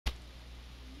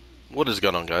What is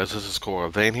going on, guys? This is Kuro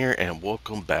here, and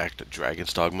welcome back to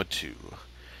Dragon's Dogma 2.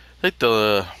 I think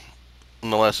in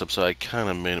the last episode I kind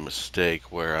of made a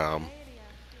mistake where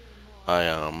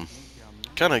I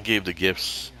kind of gave the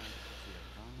gifts,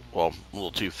 well, a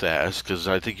little too fast, because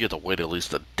I think you have to wait at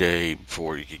least a day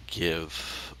before you could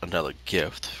give another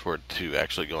gift for it to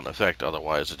actually go into effect.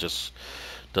 Otherwise, it just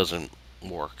doesn't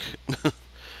work.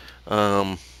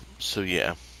 um, so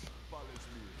yeah,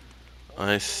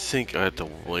 I think I have to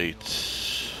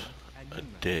wait a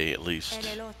day at least.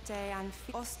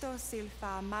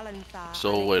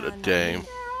 So we'll wait a day. There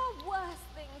are worse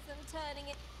things than turning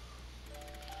it.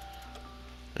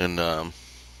 And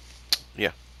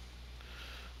yeah,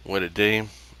 wait a day.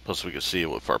 Plus we can see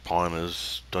if our pawn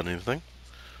has done anything.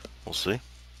 We'll see.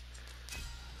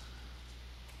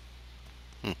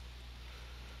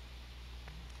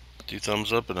 Two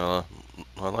thumbs up, and I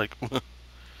like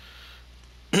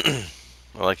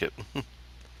I like it.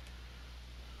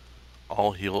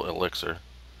 All heal elixir.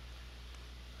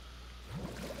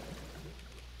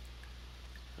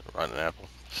 Right, an apple.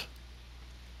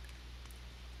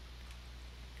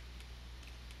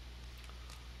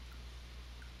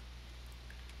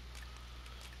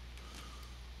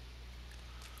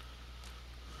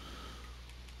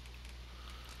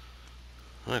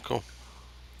 Alright, cool.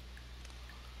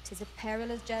 'Tis a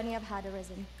perilous journey I've had,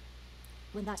 Arisen.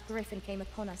 When that griffin came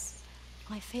upon us,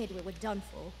 I feared we were done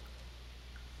for.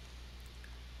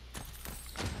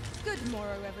 Good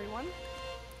morrow, everyone.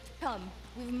 Come,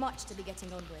 we've much to be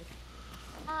getting on with.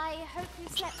 I hope you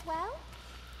slept well.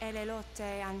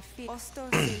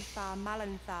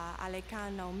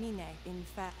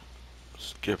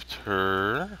 Skipped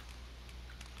her.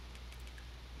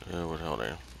 What the hell are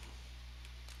you?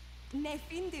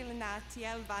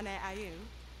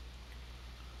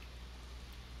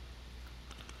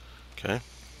 Okay.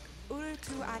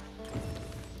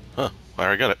 Huh, I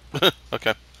already got it.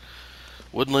 Okay.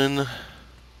 Woodland. Let's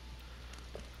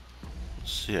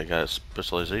see, I got a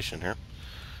specialization here.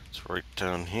 It's right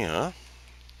down here.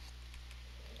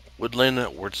 Woodland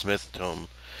Wordsmith Tome.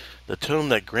 The tome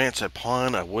that grants a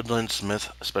pawn a woodland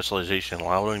smith specialization,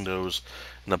 allowing those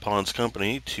in the pawn's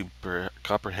company to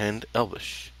comprehend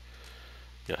Elvish.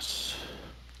 Yes.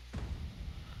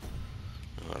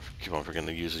 I keep on forgetting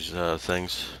to use these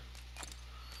things.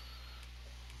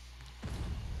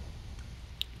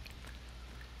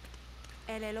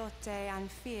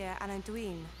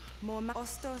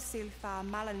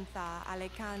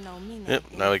 Yep,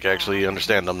 now we can actually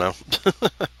understand them now.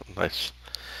 Nice.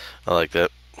 I like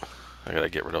that. I gotta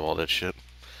get rid of all that shit.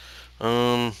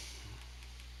 Put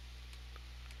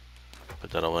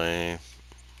that away.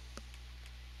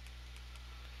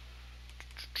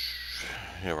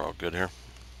 Yeah, we're all good here.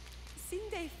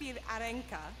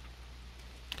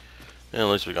 Yeah, at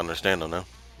least we can understand them now,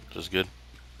 which is good.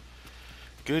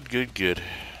 Good, good, good.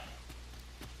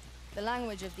 The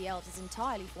language of the elves is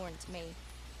entirely foreign to me.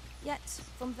 Yet,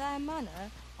 from their manner,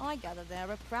 I gather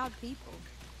they're a proud people.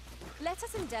 Let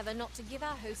us endeavour not to give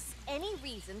our hosts any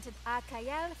reason to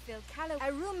Akael fil Calo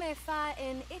Arumefa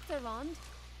in Itherond.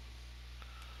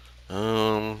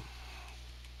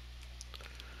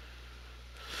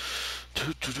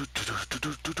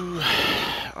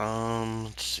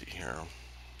 Let's see here.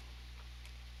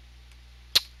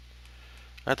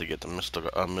 I have to get the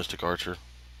Mystic Archer.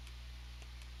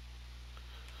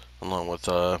 Along with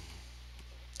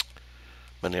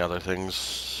many other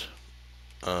things.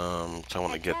 So I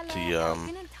want to get the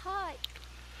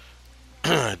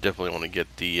I definitely want to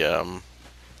get the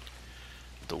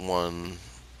one,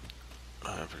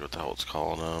 I forget what the hell it's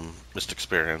called, Mystic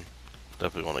Sparian.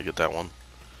 Definitely want to get that one.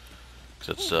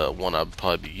 Because it's one I'll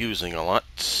probably be using a lot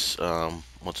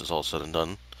once it's all said and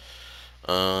done.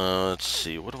 Let's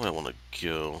see, where do I want to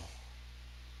go?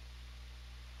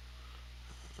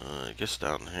 I guess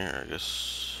down here, I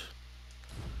guess.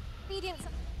 Obedience.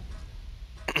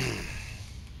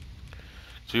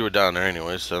 So we were down there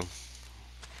anyway, so.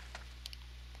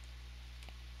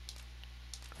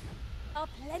 Are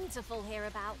plentiful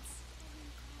hereabouts.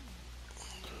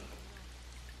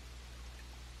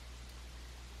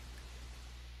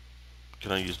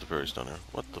 Can I use the fairy stone here?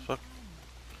 What the fuck?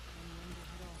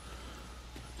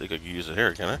 I think I can use it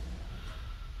here, can I?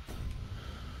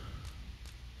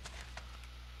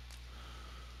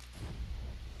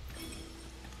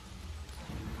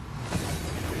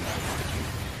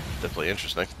 Definitely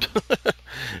interesting. It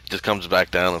just comes back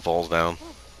down and falls down.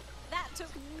 That took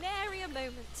nary a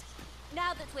moment.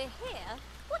 Now that we're here,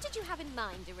 what did you have in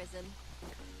mind, Arisen?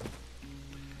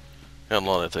 Had a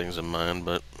lot of things in mind,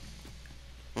 but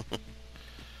I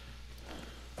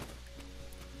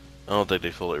don't think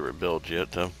they fully rebuilt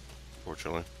yet, though,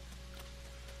 fortunately.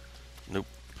 Nope.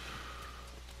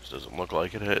 This doesn't look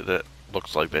like it. That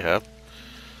looks like they have.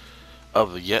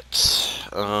 Of yet.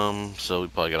 So we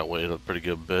probably gotta wait a pretty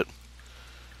good bit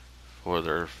before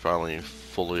they're finally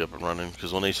fully up and running.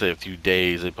 Because when they say a few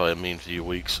days, they probably mean a few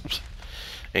weeks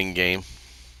in game.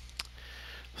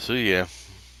 So yeah.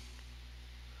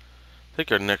 I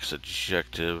think our next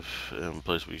objective and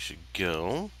place we should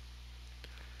go.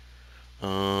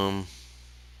 I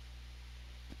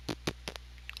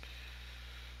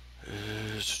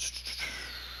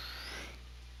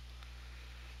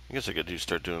guess I could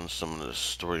start doing some of the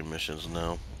story missions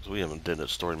now. Because we haven't done a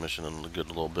story mission in a good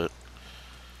little bit.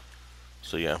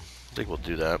 So yeah, I think we'll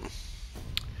do that.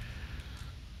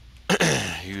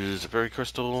 Use a berry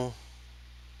crystal.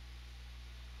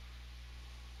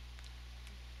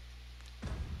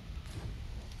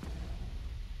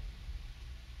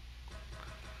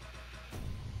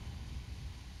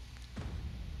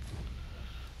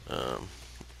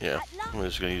 Yeah, I'm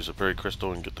just gonna use a berry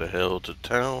crystal and get the hell to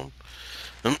town.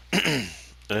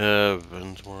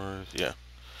 Evansworth, yeah.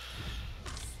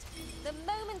 The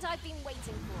moment I've been waiting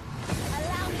for.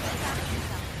 Allow me to gather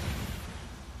myself.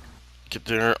 Get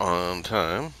there on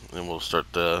time, and we'll start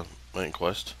the main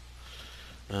quest.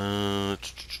 Where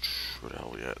the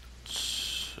hell we at?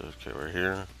 Okay, we're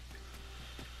here.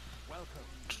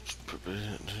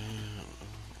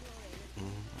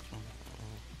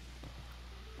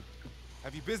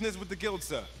 Have you business with the guild,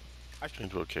 sir?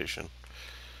 Change vocation.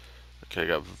 Okay, I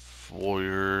got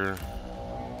warrior.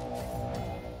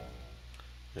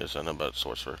 Yes, I know about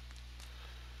sorcerer.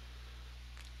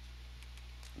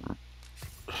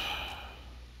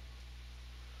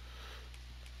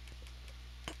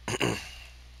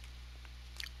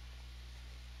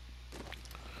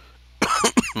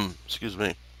 Excuse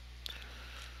me.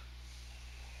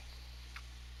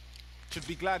 Should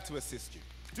be glad to assist you.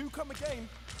 Do come again.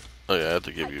 Oh yeah, I have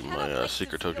to give you my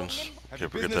secret tokens. Have Can't you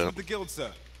forget business that. with the guild,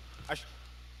 sir? I should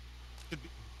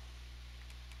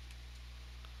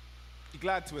be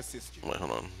glad to assist you. Wait,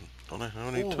 hold on. Don't I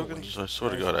have any tokens? I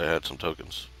swear to God I had some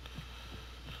tokens.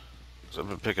 Because I've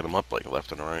been picking them up like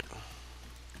left and right.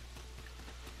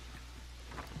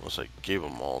 Unless I gave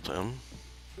them all to him.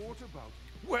 What about?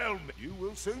 Well, you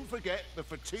will soon forget the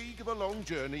fatigue of a long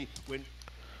journey when...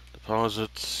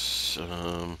 Deposits,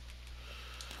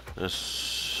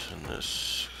 this and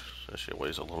this. Actually, it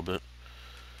weighs a little bit.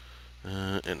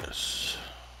 And this.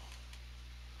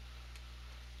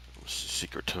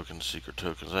 Secret tokens, secret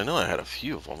tokens. I know I had a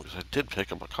few of them because I did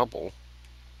pick up a couple.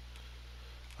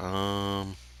 Huh.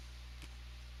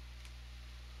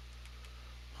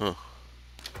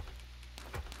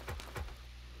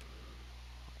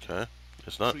 Okay.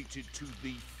 It's not. treated to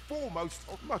the foremost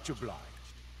of much obliged.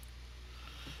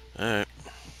 Alright.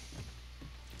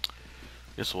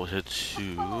 Guess we'll head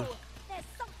to... Oh, there's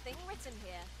something written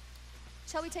here.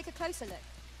 Shall we take a closer look?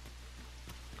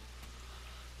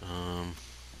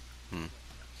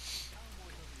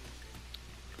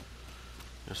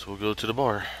 Guess we'll go to the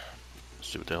bar.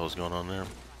 See what the hell is going on there.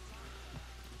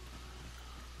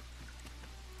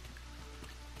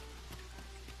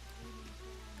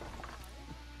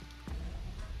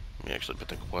 Let me actually put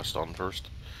the quest on first.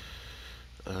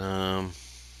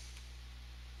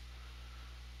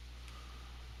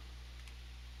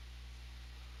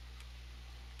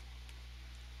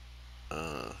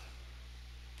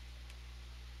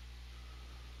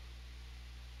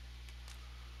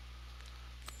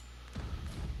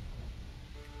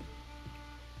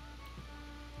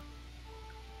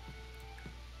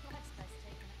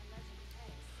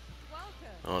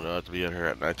 Oh no, I have to be out here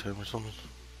at nighttime or something.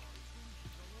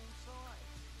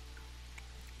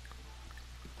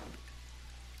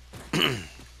 I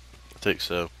think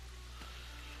so.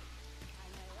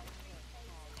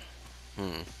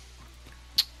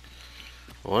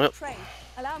 What? Pray,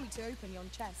 allow me to open yon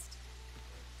chest.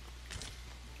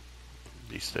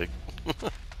 Beefsteak.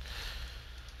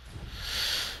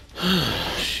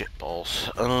 Shit balls.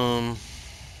 No,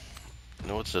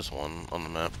 what's this one on the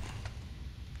map?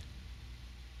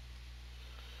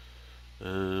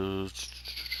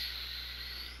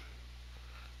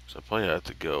 So I probably have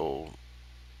to go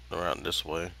around this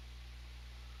way.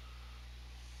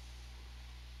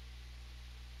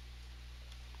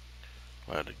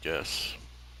 I had to guess.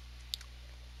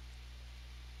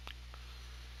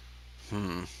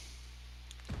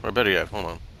 Or better yet, hold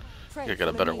on. Pray, I got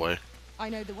a follow better me. way. I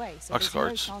know the way, so Ox there's no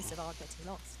carts. chance of our getting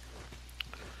lost.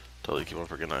 Totally keep on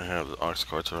forgetting I have the ox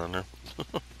carts around there.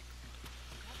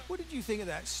 What did you think of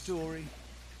that story?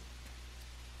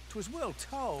 'Twas well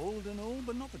told and all,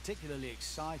 but not particularly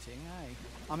exciting, eh?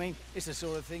 I mean, it's the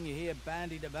sort of thing you hear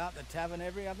bandied about the tavern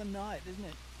every other night, isn't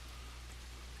it?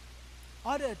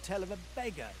 I'd heard tell of a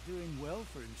beggar doing well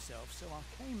for himself, so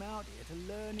I came out here to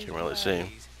learn his Can't really see him.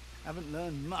 ways. Haven't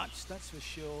learned much, that's for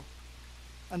sure.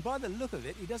 And by the look of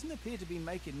it, he doesn't appear to be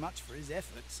making much for his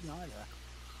efforts, neither.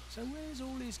 So where's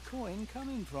all his coin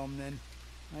coming from, then?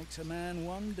 Makes a man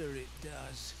wonder, it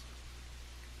does.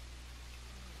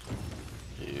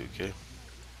 You okay?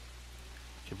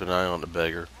 Keep an eye on the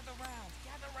beggar.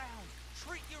 Gather round.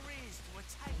 Treat your ears to a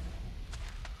tale.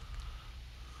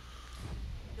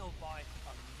 You'll buy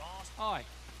a master. Aye,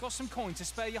 got some coin to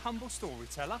spare your humble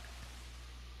storyteller?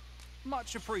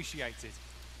 Much appreciated.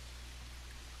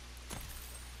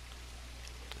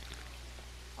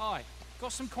 Aye,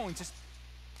 got some coin to...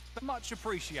 Much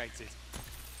appreciated.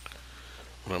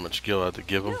 How much skill I have to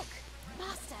give him? Look,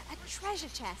 Master, a treasure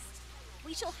chest.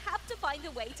 We shall have to find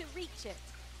a way to reach it.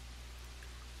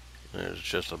 There's a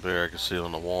chest up there I can see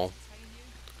on the wall.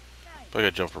 If I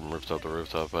could jump from rooftop to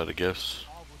rooftop out of gifts.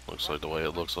 Looks like the way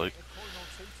it looks like.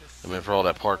 I mean, for all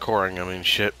that parkouring, I mean,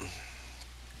 shit.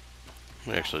 Let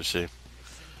me actually see.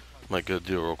 Might go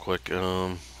do it real quick.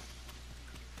 It's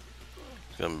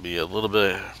gonna be a little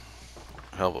bit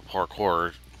hell of a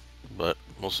parkour, but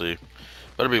we'll see.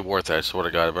 Better be worth it, I swear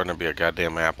to God. It better be a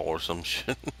goddamn apple or some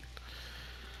shit.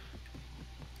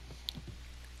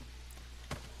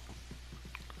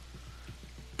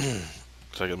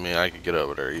 Looks like I could get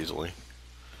over there easily.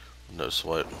 No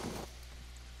sweat.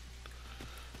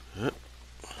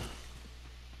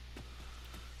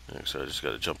 Next, I just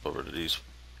gotta jump over to these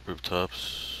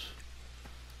rooftops.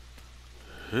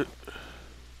 Nice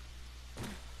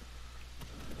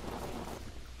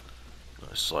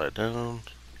slide down.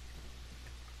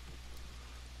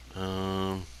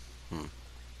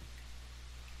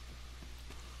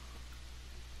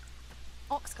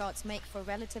 Ox carts make for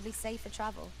relatively safer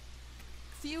travel.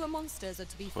 Fewer monsters are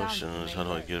to be found. Question is, how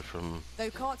do I get from... Though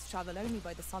carts travel only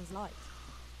by the sun's light.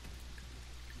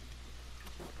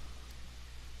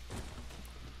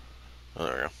 Oh,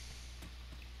 there we go.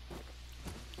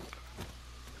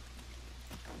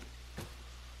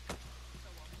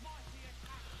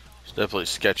 It's definitely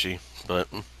sketchy, but...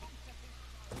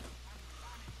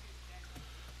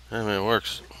 I mean, it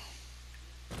works.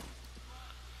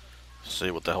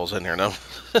 See what the hell's in here now.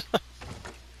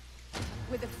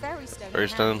 With a ferry stone. Ferry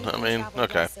stone? I mean,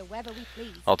 okay.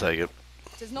 I'll take it.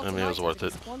 I mean, it was worth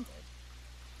it.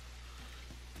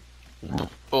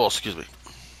 Oh, excuse me.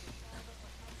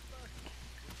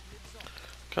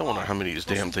 I wonder how many of these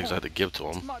damn things I had to give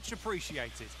to him. Much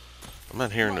appreciated. I'm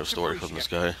not hearing no story from this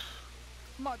guy.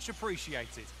 Much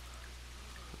appreciated.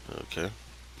 Okay.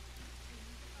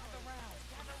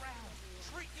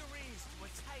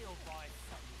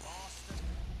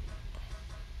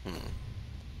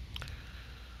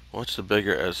 Watch the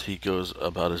beggar as he goes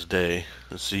about his day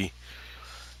and see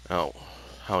how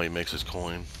he makes his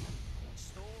coin.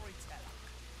 Is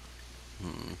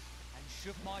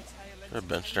there a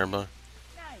bench nearby?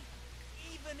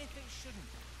 Even if it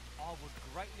shouldn't, I would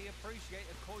greatly appreciate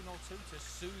a coin or two to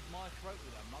soothe my throat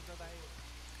with a mug of ale.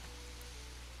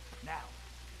 Now,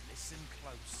 listen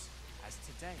close, as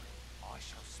today I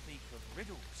shall speak of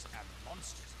riddles and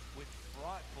monsters with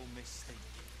frightful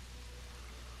mystique.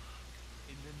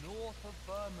 In the north of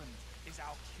Vermund is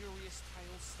our curious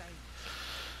tale stage,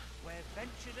 where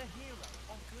ventured a hero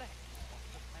of left off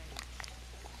the page.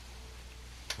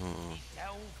 He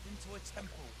delved into a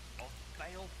temple of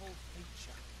baleful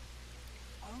feature,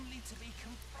 only to be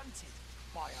confronted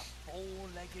by a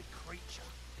four-legged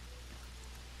creature.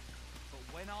 But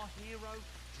when our hero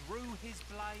drew his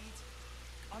blade,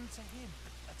 unto him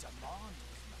a demand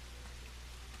was made.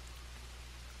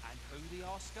 And who the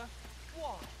asker?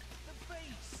 Why, the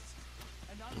beast!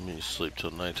 Let me sleep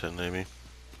till nighttime, maybe.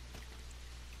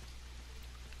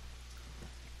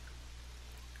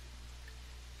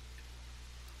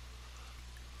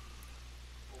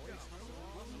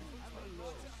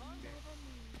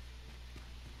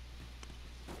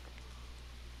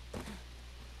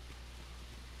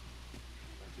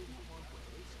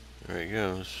 There he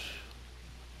goes.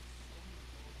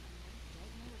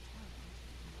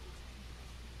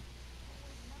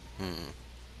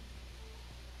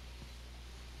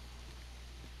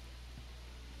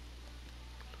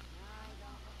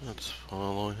 Let's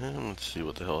follow him. Let's see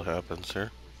what the hell happens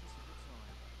here.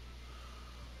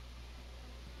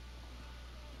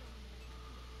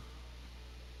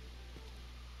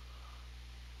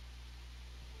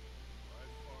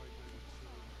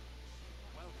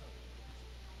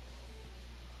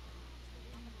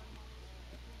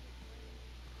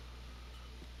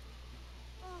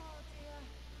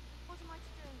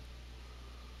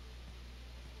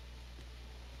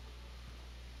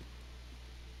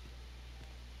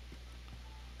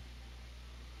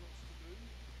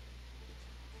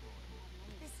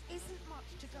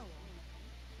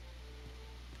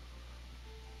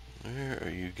 Where are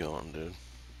you going, dude?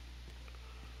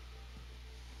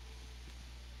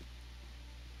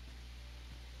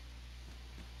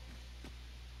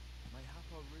 Mayhap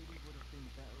I really would have been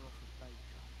better off a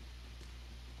baker.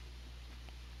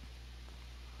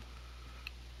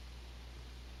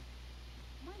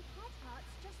 My head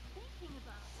hurts just thinking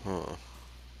about it. Huh.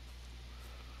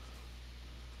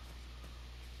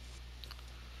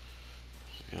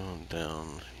 Going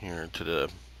down here to the,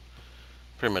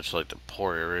 pretty much like the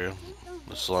poor area,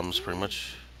 the slums, pretty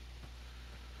much.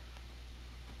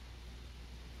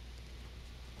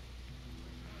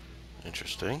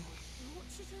 Interesting. What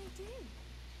should I do?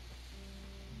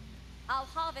 I'll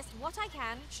harvest what I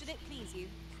can, should it please you.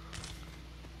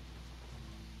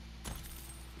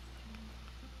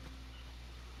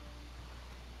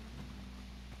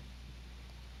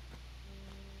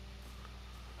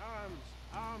 Arms,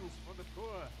 arms for the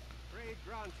poor. Pray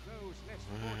grant those less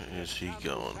Where fortunate is he family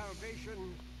going?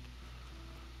 salvation.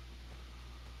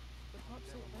 Perhaps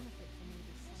it'll benefit from me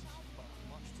this summer.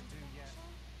 Much to do yet.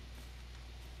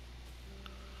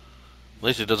 At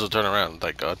least he doesn't turn around,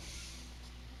 thank God.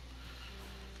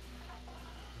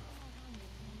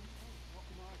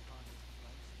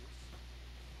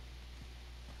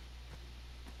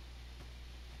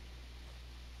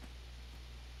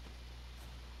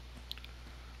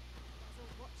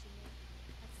 They're watching me.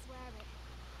 I swear it.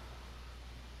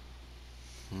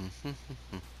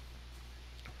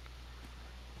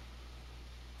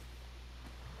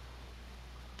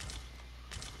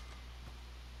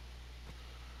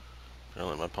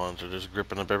 Apparently my pawns are just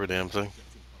gripping up every damn thing.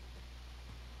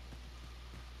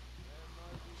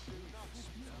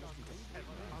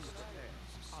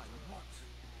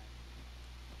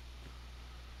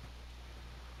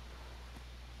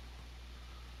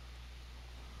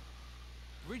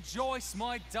 Rejoice,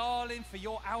 my darling, for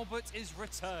your Albert is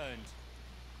returned.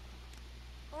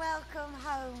 Welcome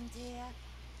home, dear.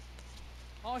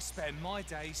 I spend my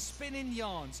days spinning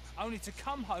yarns, only to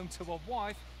come home to a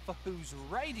wife for whose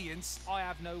radiance I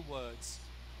have no words.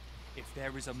 If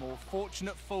there is a more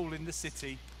fortunate fool in the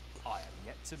city, I have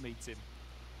yet to meet him.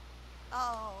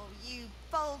 Oh, you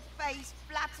bold-faced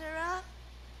flatterer.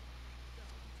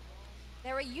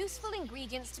 There are useful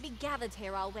ingredients to be gathered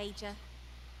here, I'll wager.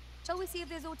 Shall we see if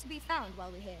there's aught to be found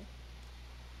while we're here?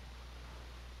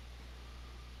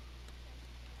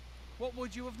 What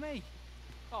would you of me?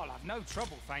 I'll have no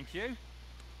trouble, thank you.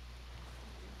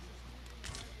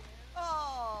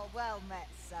 Oh, well met,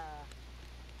 sir.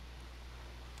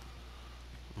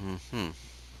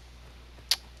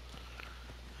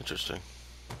 Interesting.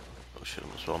 Oh shit,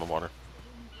 I'm spilling the water.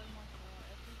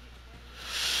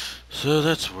 So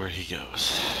that's where he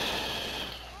goes.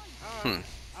 Arms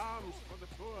for the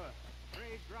poor.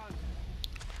 Pray grant.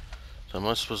 So am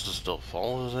I supposed to still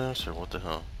follow his ass, or what the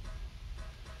hell?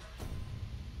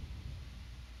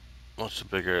 Watch the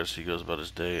bigger as he goes about his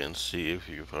day and see if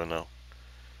you can find out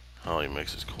how he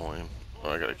makes his coin. Oh,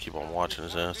 I gotta keep on watching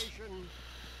his ass.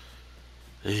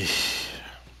 Eesh.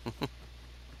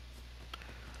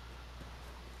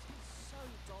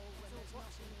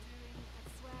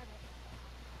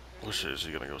 Wish is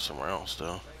he gonna go somewhere else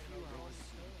though.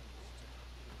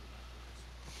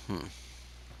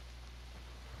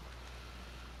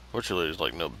 Fortunately, there's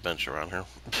like no bench around here.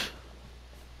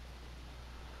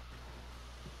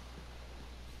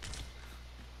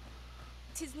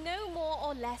 Tis no more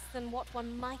or less than what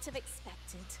one might have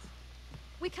expected.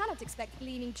 We cannot expect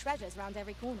gleaming treasures round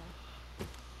every corner.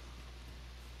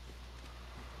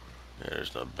 Yeah,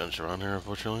 there's no bench around here,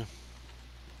 unfortunately.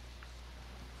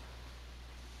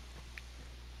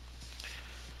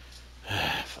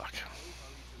 Fuck.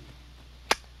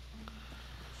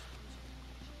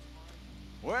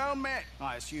 Well met.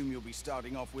 I assume you'll be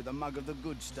starting off with a mug of the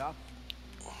good stuff.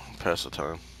 Pass the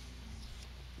time.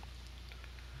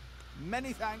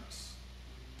 Many thanks.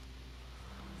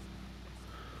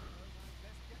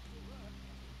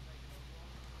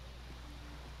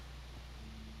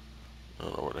 I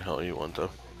don't know where the hell you went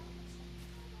though.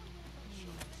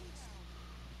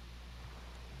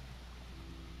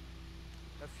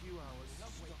 A few hours stock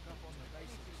up on the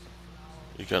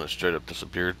basics. You kind of straight up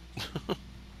disappeared. The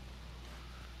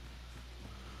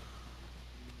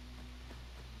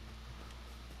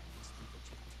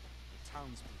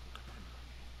townspeople depend on me.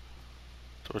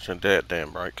 So what's your dad?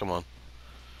 Damn, right? Come on.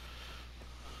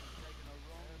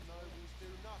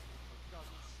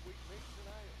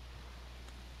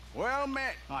 Well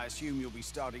met. I assume you'll be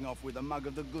starting off with a mug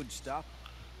of the good stuff.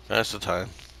 Pass the time.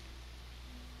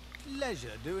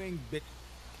 Leisure doing bit.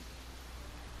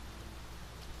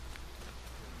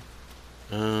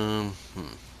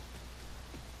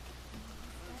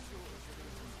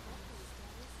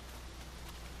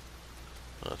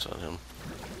 that's not him.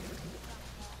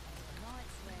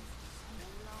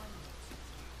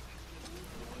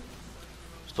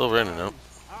 Still raining out.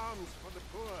 Arms for the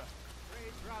poor.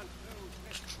 Trade grant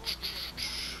those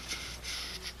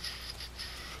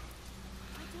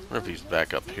I wonder if he's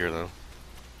back up here though.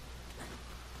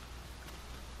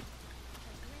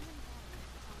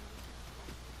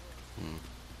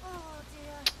 Oh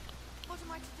dear. What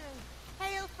am I to do?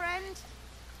 Hail, friend.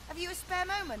 Have you a spare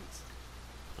moment?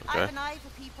 I have Okay. an eye for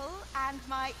people, and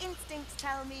my instincts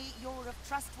tell me you're of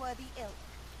trustworthy ilk.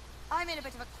 I'm in a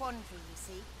bit of a quandary, you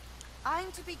see.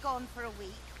 I'm to be gone for a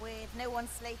week, with no one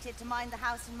slated to mind the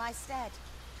house in my stead.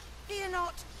 Fear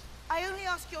not, I only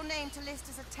ask your name to list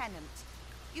as a tenant.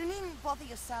 You needn't bother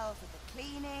yourself with the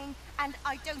cleaning, and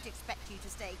I don't expect you to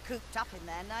stay cooped up in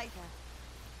there neither.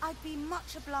 I'd be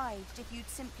much obliged if you'd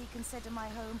simply consider my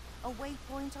home a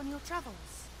waypoint on your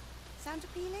travels. Sound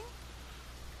appealing?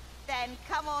 Then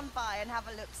come on by and have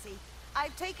a look-see.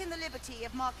 I've taken the liberty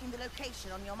of marking the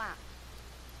location on your map.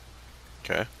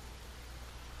 Okay.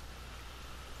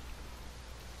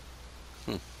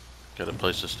 Got a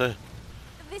place to stay.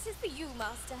 This is for you,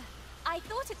 Master. I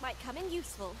thought it might come in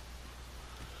useful.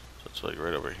 So it's like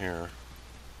right over here.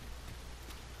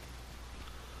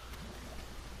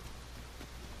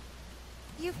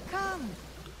 You've come.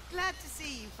 Glad to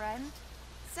see you, friend.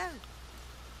 So,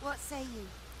 what say you?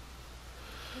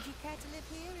 Would you care to live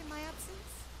here in my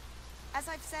absence? As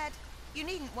I've said, you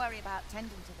needn't worry about tending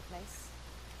to the place.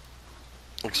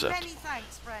 Except. Many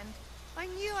thanks, friend. I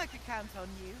knew I could count on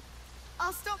you.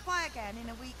 I'll stop by again in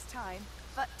a week's time,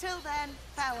 but till then,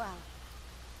 farewell.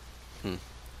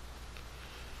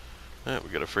 Alright, we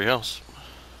got a free house.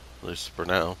 At least for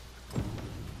now.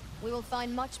 We will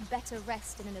find much better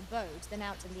rest in an abode than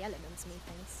out in the elements,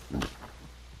 methinks. Let us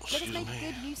Excuse make me.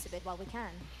 good use of it while we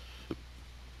can.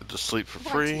 Get to sleep for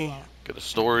Right you free. are. Get a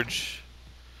storage.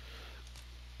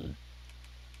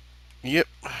 Yep.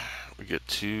 We get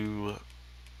to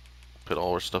put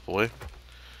all our stuff away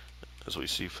as we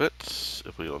see fit.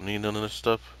 If we don't need none of this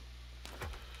stuff.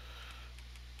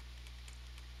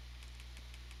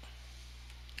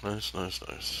 Nice, nice,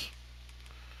 nice.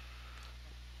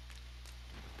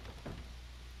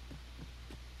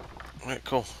 Alright,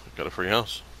 cool. Got a free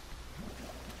house.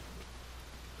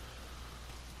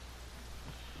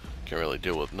 Can't really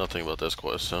deal with nothing about this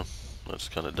quest, so that's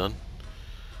kind of done.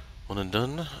 One and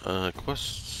done.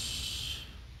 Quests.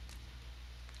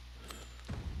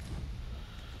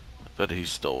 I bet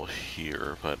he's still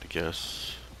here, if I had to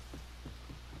guess.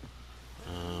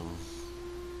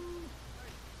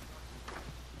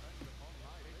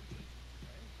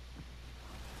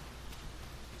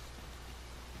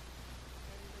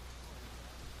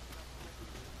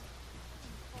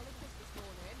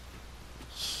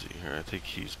 Let's see here. I think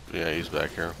he's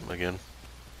back here again.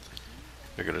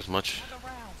 Figured as much.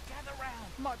 Gather round.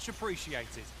 Much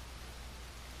appreciated.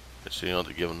 So you don't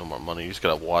have to give him no more money. He's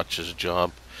gotta watch his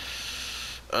job.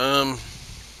 I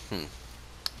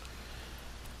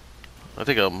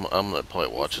think I'm gonna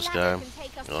probably watch this guy.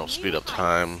 You know, speed up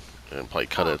time and probably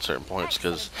cut it at certain points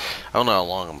because I don't know how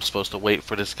long I'm supposed to wait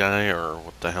for this guy or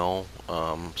what the hell.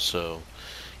 So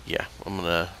yeah, I'm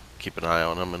gonna keep an eye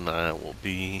on him and I will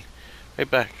be right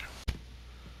back.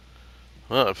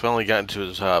 Well, I finally got into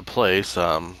his place.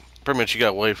 Pretty much you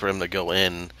gotta wait for him to go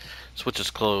in, switch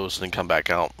his clothes, and then come back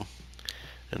out.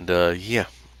 And yeah,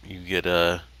 you get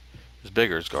his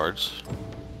beggar's guards.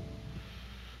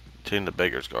 Tend the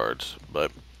beggar's guards,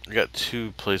 but we got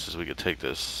two places we could take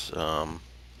this.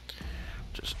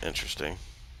 Just interesting.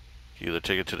 You either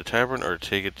take it to the tavern or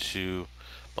take it to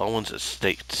Baldwin's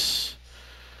estate,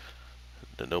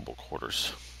 the noble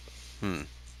quarters. I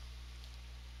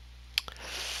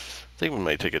think we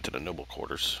might take it to the noble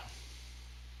quarters.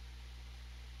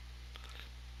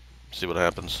 See what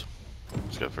happens.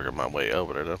 Just gotta figure my way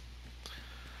over there though.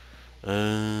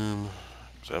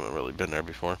 'Cause I haven't really been there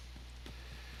before.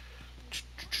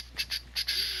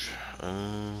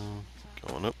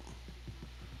 Going up.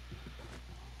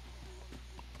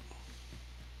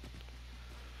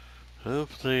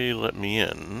 Hopefully let me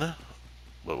in,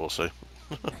 but we'll see.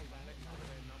 Go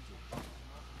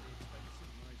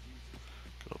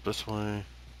up this way.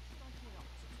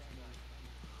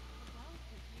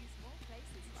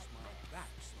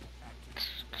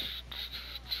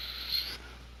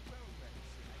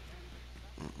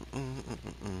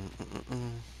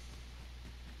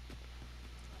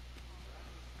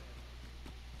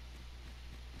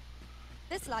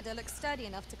 This ladder looks sturdy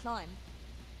enough to climb.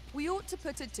 We ought to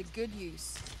put it to good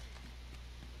use.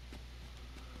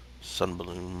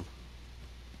 Sunbloom.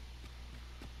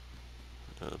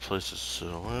 The place is,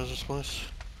 where is this place?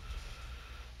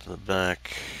 To the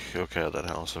back. Okay, that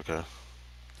house. Okay.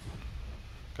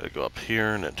 Gotta go up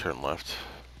here and then turn left.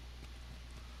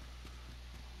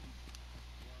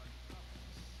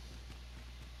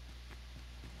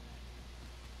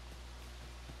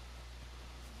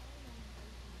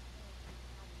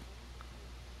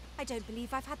 I don't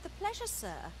believe I've had the pleasure,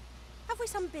 sir. Have we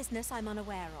some business I'm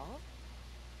unaware of?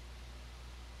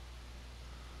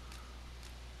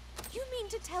 You mean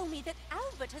to tell me that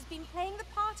Albert has been playing the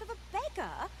part of a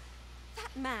beggar?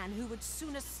 That man who would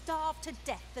sooner starve to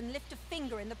death than lift a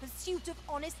finger in the pursuit of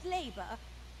honest labor?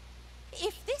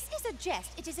 If this is a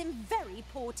jest, it is in very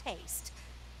poor taste.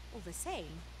 All the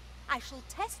same, I shall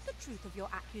test the truth of your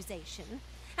accusation,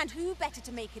 and who better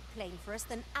to make it plain for us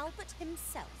than Albert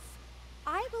himself?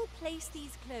 I will place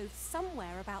these clothes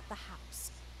somewhere about the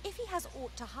house. If he has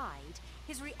aught to hide,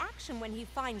 his reaction when he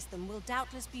finds them will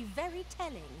doubtless be very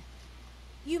telling.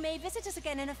 You may visit us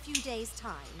again in a few days'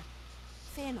 time.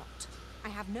 Fear not. I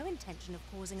have no intention of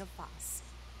causing a fuss.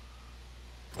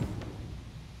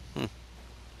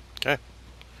 Okay.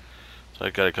 So I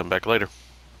gotta come back later.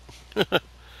 At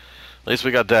least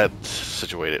we got that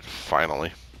situated,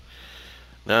 finally.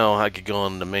 Now I could go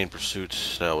on the main pursuit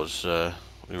that was,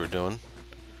 we were doing.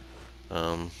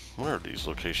 Where are these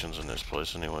locations in this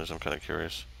place anyways? I'm kind of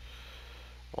curious.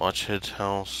 Watchhead's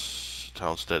house,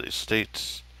 Townstead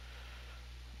Estates,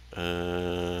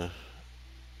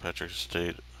 Patrick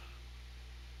Estate,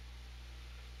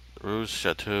 Ruse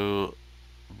Chateau,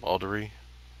 Baldery.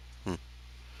 Maybe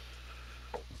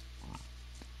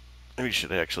we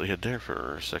should actually head there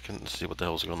for a second and see what the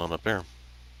hell's going on up there.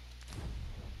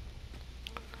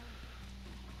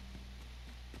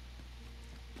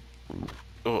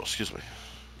 Oh, excuse me.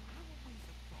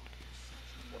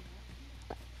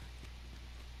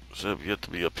 So I've yet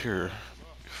to be up here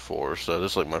before, so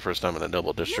this is like my first time in the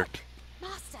Noble District.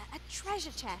 Look, Master, a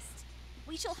treasure chest.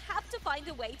 We shall have to find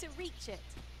a way to reach it.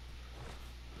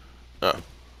 Oh.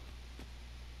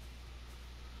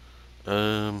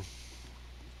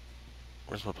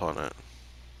 Where's my pawn at?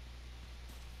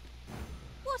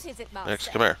 What is it, Master? Next,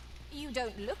 come here. You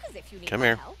don't look as if you need Come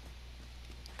here. help.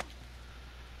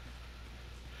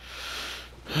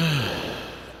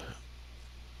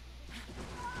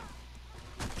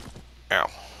 Ow.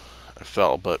 I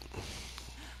fell, but...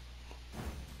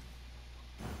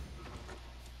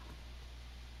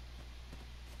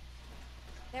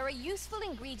 There are useful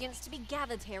ingredients to be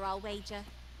gathered here, I'll wager.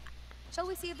 Shall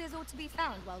we see if there's aught to be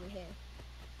found while we're here?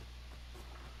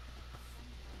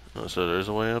 Oh, so there's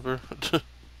a way up here? It's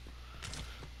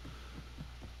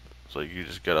like you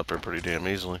just got up there pretty damn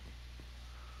easily.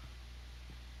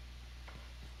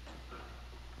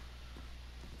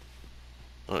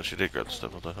 Oh, she did grab the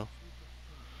stuff. What the hell?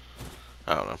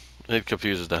 I don't know. It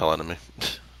confuses the hell out of me.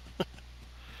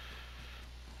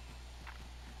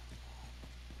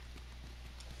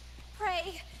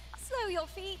 Pray, slow your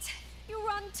feet. You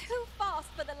run too fast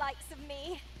for the likes of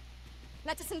me.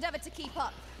 Let us endeavor to keep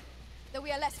up. Though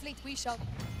we are less fleet, we shall.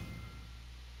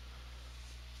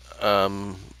 I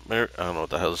don't know what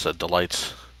the hell it said.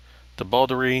 Delights. The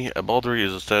Baldery. A Baldery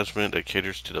is an establishment that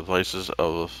caters to the vices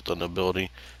of the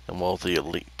nobility and wealthy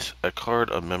elite. A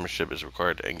card of membership is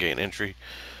required to gain entry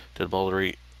to the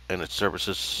Baldery, and its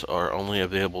services are only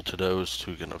available to those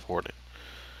who can afford it.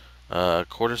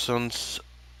 Courtesans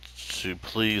to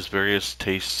please various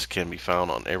tastes can be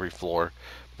found on every floor.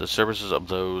 The services of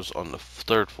those on the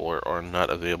third floor are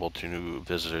not available to new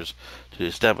visitors to the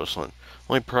establishment.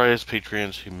 Only prized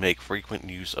patrons who make frequent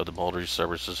use of the Baldery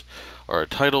services are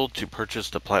entitled to purchase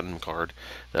the Platinum card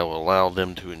that will allow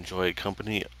them to enjoy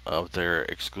company of their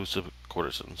exclusive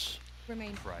courtesans.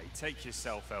 Remain. Pray, take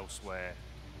yourself elsewhere.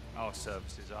 Our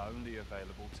services are only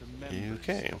available to members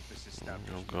Okay. of this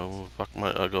establishment.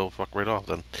 I'll go fuck right off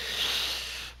then.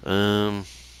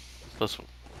 That's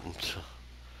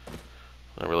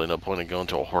not really no point in going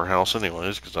to a whorehouse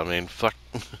anyways, because I mean, fuck.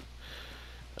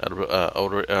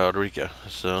 Ulrika,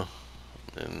 so,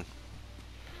 and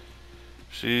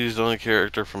she's the only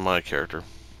character from my character,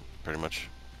 pretty much.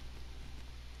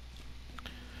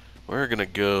 We're gonna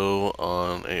go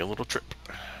on a little trip.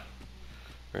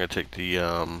 We're gonna take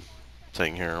the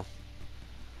thing here.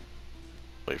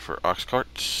 Wait for ox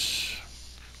carts.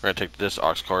 We're gonna take this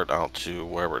ox cart out to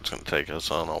wherever it's gonna take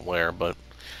us. I don't know where, but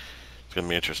it's gonna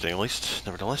be interesting at least,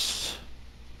 nevertheless.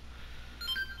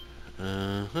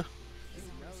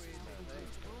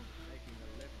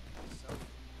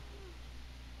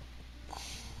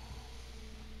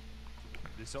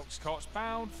 This ox cart's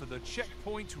bound for the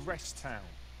checkpoint rest town.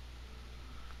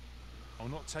 I'll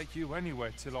not take you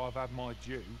anywhere till I've had my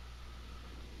due.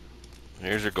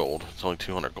 Here's your gold. It's only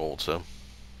 200 gold, so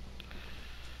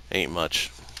ain't much.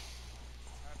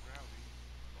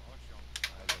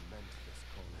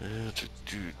 Give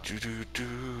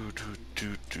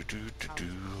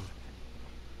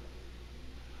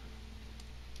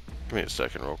me a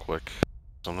second real quick.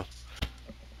 Oh,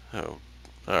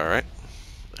 alright.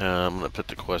 I'm gonna put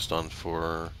the quest on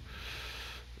for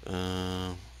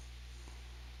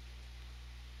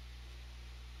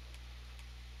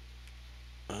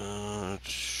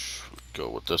go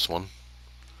with this one.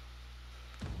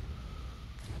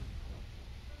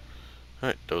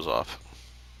 Alright, doze off.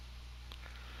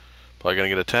 Probably gonna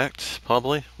get attacked,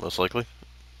 probably, most likely.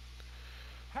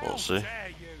 We'll see.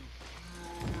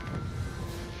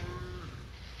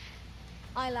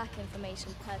 I lack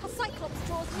information per the Cyclops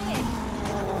draws near.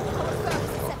 Our foe is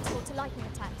susceptible to lightning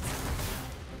attacks.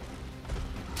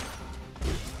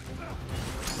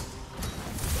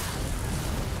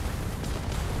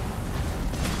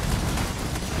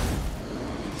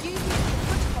 Use the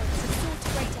footholds to soar to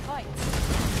greater heights.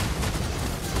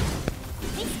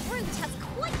 This brute has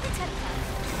quite the temper.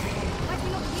 Might we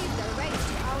not use their range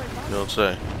to our advantage? You don't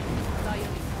say.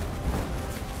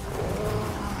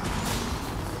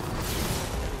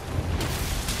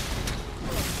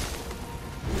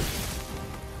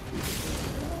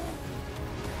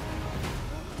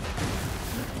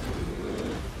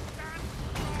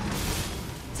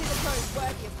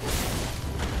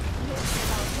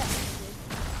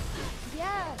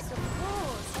 Yes, of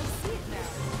course. I see it now.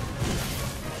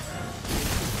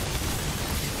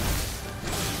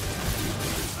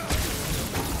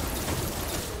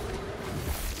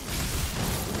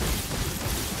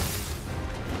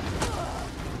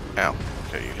 Ow.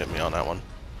 Okay, you hit me on that one.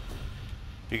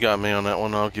 You got me on that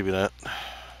one, I'll give you that.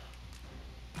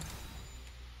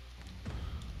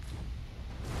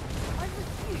 I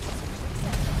refuse to accept.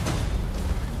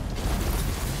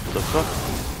 What the fuck?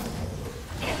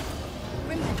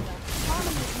 Remember,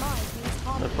 harming his mind means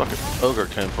harming That fucking his heart. ogre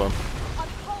came from. On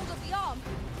hold of the arm.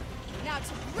 Now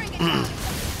to bring it down,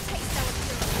 taste our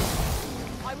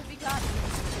fury. I would be glad to.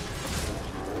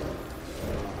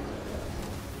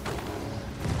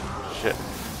 Shit.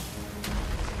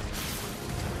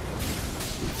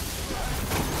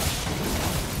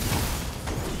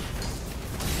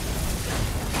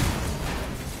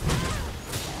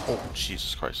 Oh,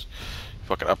 Jesus Christ.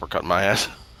 Fucking uppercut my ass.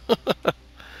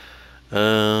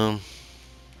 I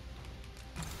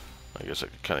guess I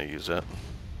could kind of use that.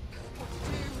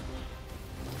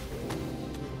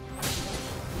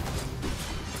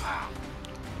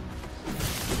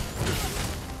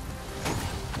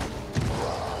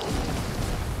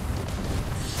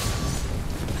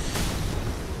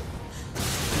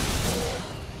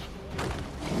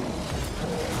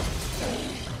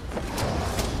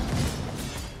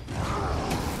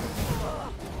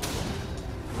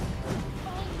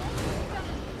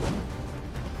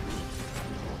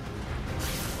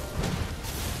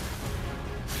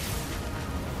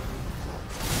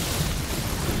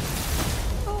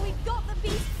 Oh, we got the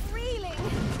beast reeling.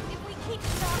 If we keep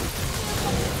it up, we'll get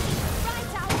the beast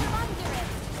right out from under it.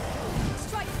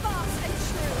 Strike fast and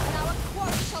true, and our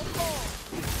quarry shall fall.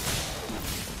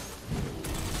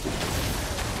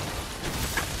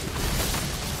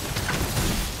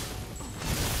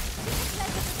 This leg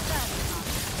of the third part.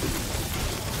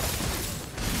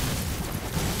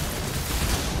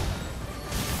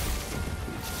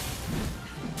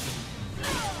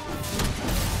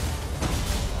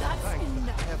 That's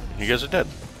enough. You guys are dead.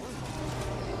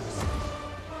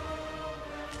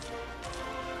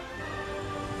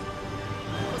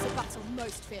 Was a battle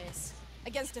most fierce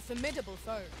against a formidable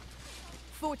foe.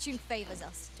 Fortune favors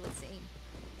us, it would seem.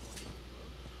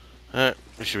 Alright,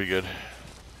 we should be good.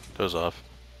 Goes off.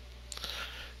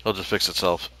 It'll just fix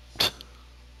itself.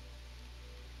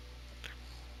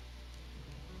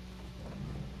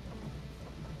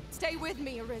 Stay with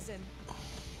me, Arisen.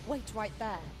 Wait right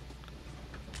there.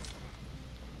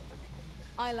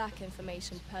 I lack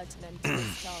information pertinent to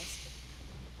this task.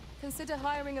 Consider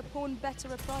hiring a pawn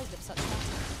better apprised of such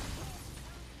matters.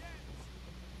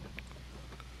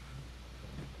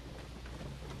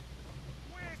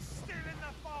 We're still in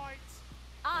the fight.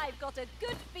 I've got a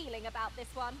good feeling about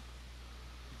this one.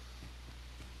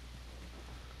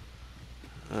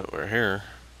 We're here.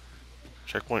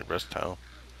 Checkpoint rest towel.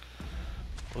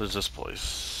 What is this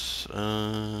place?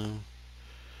 So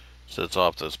it's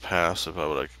off this pass if I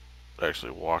would have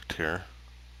actually walked here.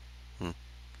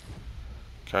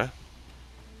 Okay.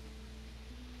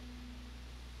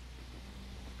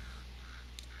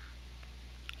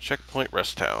 Checkpoint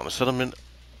rest town. A settlement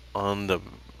on the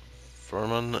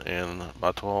Vermund and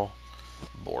Battahl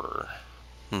border.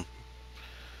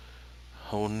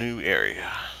 Whole new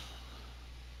area.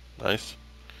 Nice.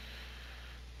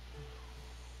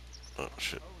 Oh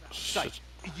shit.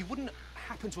 You wouldn't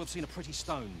happen to have seen a pretty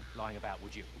stone lying about,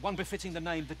 would you? One befitting the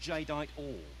name the Jadeite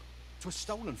Orb. It was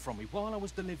stolen from me while I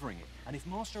was delivering it, and if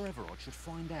Master Everard should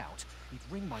find out, he'd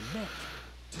wring my neck.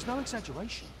 There's no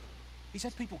exaggeration. He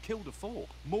said people killed afore,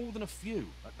 more than a few,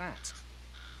 at that.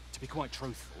 To be quite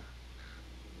truthful,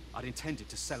 I'd intended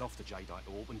to sell off the Jadeite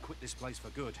Orb and quit this place for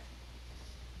good.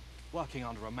 Working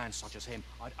under a man such as him,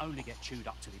 I'd only get chewed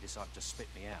up till he decided to spit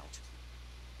me out.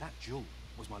 That jewel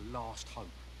was my last hope.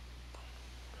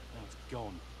 Now it's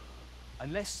gone.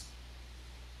 Unless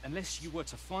you were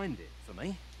to find it for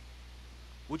me.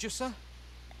 Would you, sir?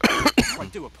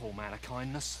 I'd do a poor man a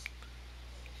kindness.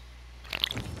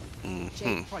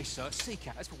 Pray, sir, seek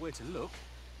out. As for where to look,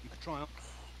 you could try up.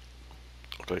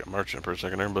 I'll take a merchant for a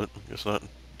second there, but guess not.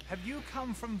 Have you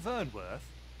come from Vernworth?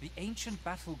 The ancient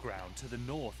battleground to the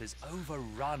north is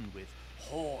overrun with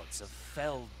hordes of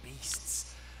felled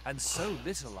beasts, and so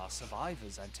little are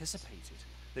survivors anticipated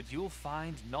that you'll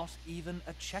find not even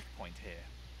a checkpoint here.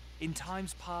 In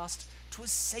times past,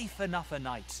 'twas safe enough a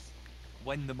night,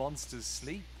 when the monsters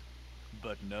sleep,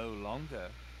 but no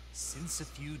longer. Since a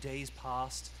few days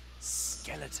past,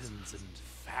 skeletons and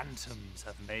phantoms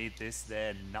have made this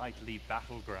their nightly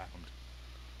battleground.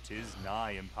 'Tis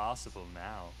nigh impassable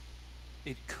now.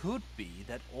 It could be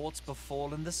that aught's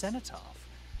befallen the cenotaph.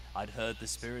 I'd heard the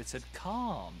spirits had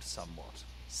calmed somewhat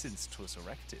since 'twas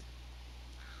erected.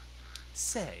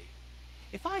 Say,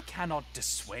 if I cannot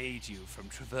dissuade you from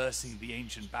traversing the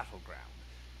ancient battleground,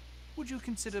 would you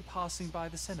consider passing by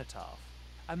the cenotaph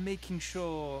and making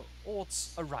sure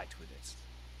aught's aright with it?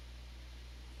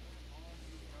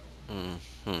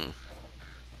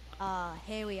 Ah,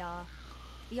 here we are.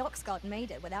 The Oxguard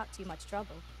made it without too much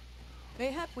trouble.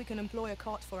 Mayhap we can employ a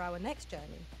cart for our next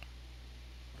journey.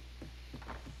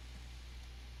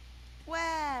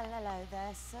 Well, hello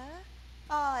there, sir.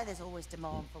 Oh, there's always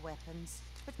demand for weapons.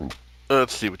 But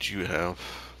Let's see what you have.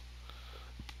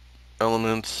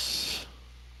 Elements.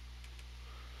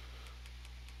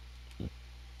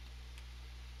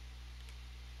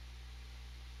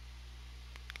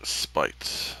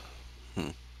 Spite.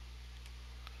 I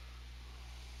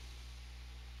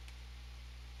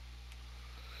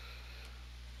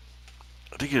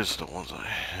think it's the ones I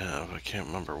have. I can't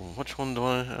remember. Which one do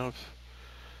I have?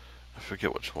 I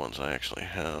forget which ones I actually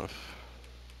have.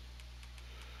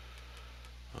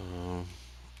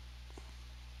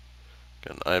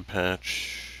 Got an eye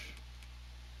patch.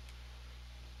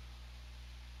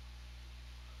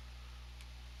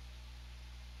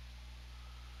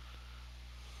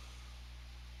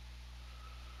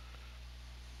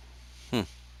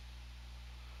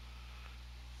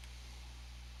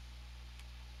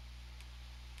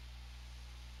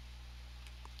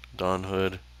 Dawn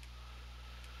hood.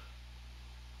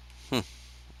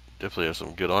 Definitely has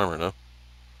some good armor though.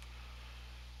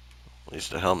 At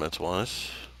least the helmets wise.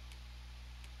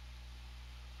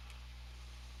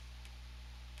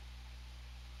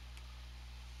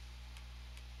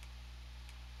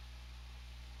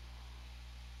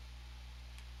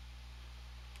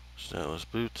 Stainless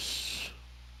boots.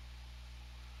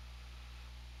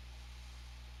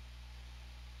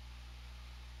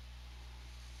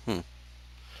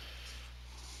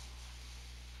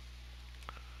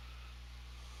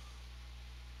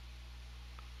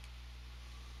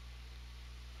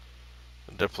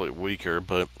 Definitely weaker,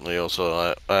 but they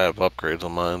also I have upgrades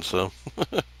on mine, so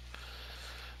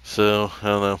so I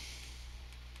don't know.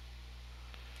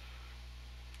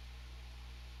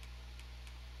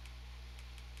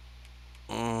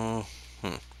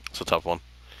 It's a tough one.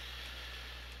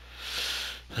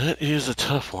 That is a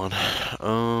tough one.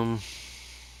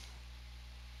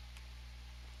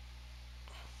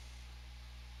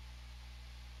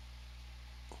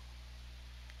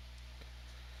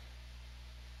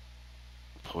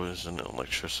 Poison and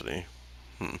electricity.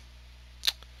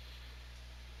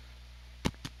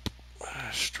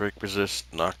 Strike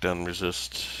resist, knockdown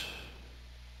resist.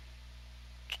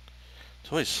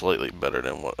 It's only slightly better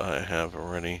than what I have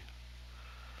already.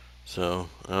 So,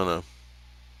 I don't know.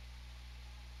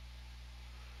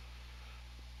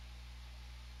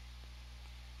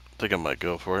 I think I might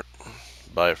go for it.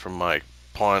 Buy it from my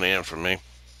pawn and from me.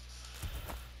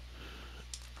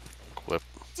 Equip.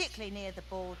 particularly near the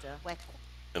border, where...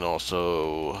 And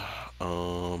also,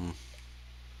 well,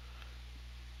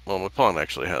 my pawn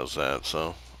actually has that,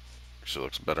 so she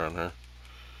looks better on her.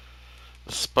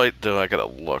 Despite though, I gotta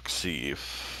look, see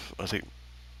if I think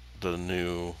the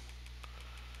new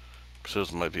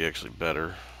Xos might be actually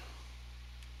better.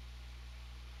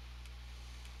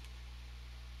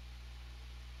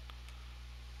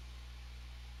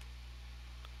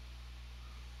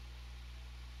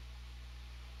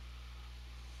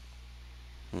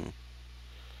 Kind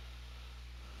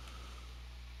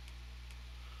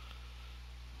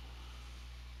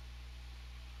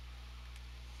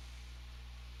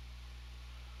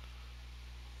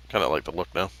of like the look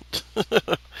now.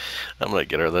 I'm gonna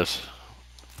get her this.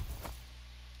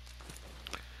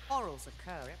 Quarrels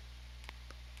occur.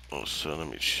 Oh, so let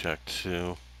me check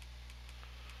too.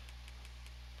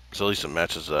 So at least it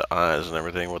matches the eyes and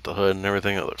everything with the hood and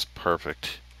everything. It looks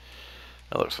perfect.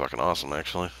 That looks fucking awesome,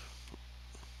 actually.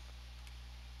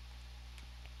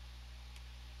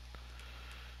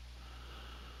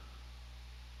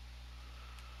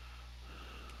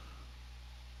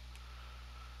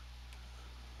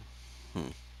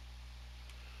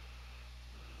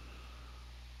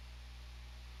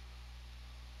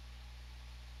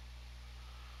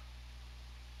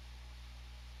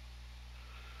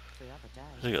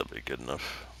 I think that'll be good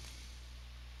enough.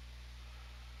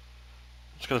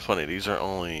 It's kind of funny, these are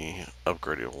only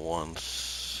upgraded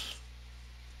once.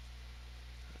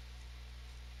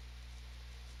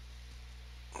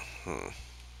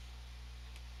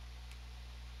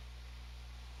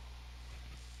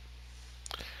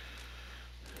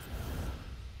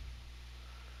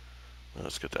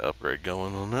 Let's get the upgrade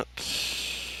going on that.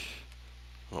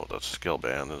 Oh, that skill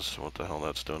band is what the hell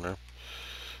that's doing there.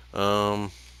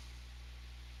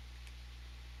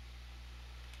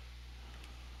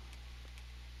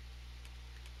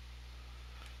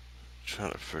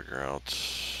 Trying to figure out.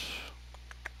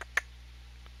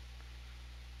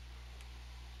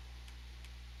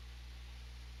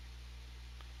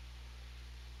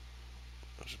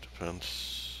 There's a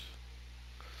defense.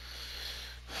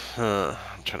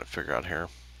 I'm trying to figure out here.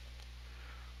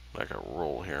 Like a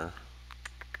roll here.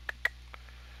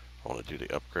 I want to do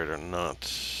the upgrade or not.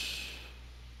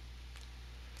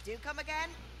 Do come again?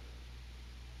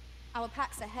 Our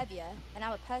packs are heavier, and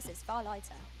our purses far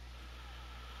lighter.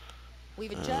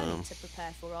 We've a journey to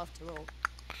prepare for after all.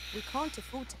 We can't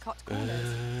afford to cut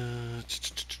corners.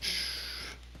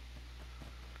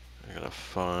 I gotta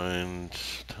find...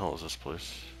 What the hell is this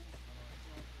place?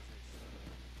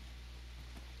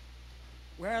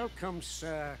 Welcome,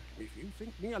 sir. If you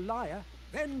think me a liar,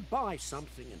 then buy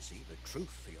something and see the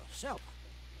truth for yourself.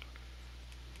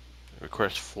 It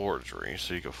requires forgery,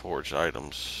 so you can forge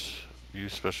items.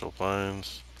 Use special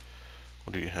finds.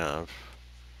 What do you have?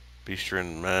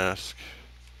 Beastren mask.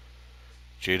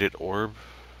 Jaded orb.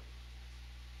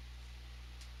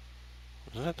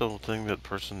 Isn't that the whole thing that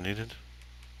person needed?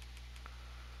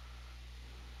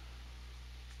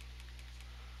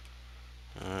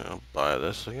 I'll buy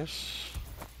this, I guess.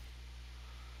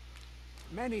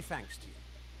 Many thanks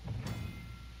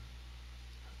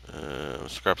to you.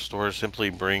 Scrap store, simply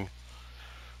bring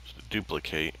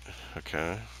duplicate.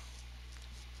 Okay.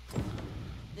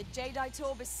 The Jadeite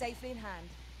orb is safely in hand.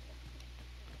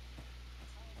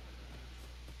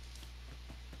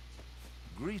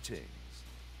 Greetings.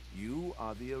 You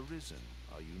are the Arisen,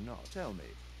 are you not? Tell me,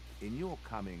 in your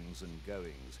comings and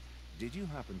goings, did you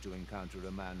happen to encounter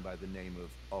a man by the name of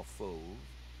Battahl?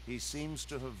 He seems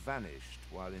to have vanished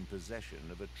while in possession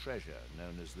of a treasure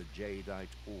known as the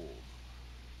Jadeite orb.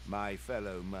 My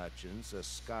fellow merchants are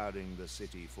scouring the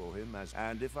city for him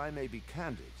and if I may be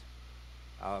candid,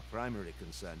 our primary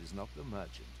concern is not the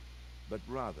merchant, but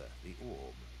rather the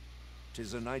orb.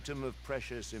 'Tis an item of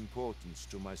precious importance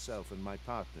to myself and my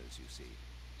partners, you see.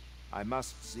 I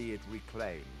must see it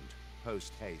reclaimed,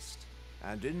 post-haste,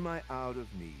 and in my hour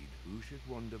of need, who should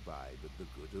wander by but the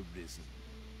good Arisen?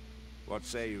 What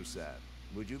say you, sir?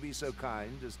 Would you be so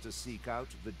kind as to seek out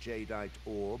the Jadeite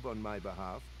orb on my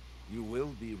behalf? You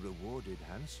will be rewarded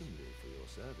handsomely for your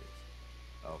service.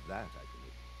 Of that I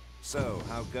believe. So,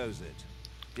 how goes it?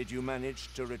 Did you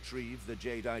manage to retrieve the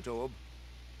Jadeite orb?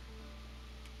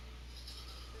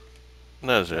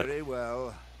 That's it. Very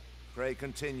well. Pray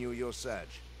continue your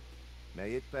search.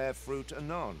 May it bear fruit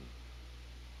anon.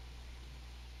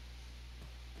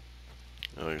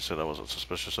 Like I said, I wasn't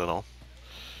suspicious at all.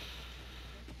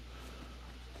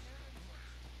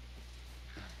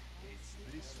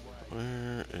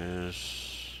 Where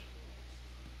is...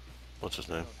 What's his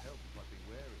name?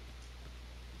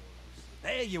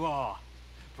 There you are!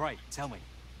 Pray, tell me,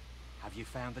 have you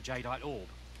found the Jadeite orb?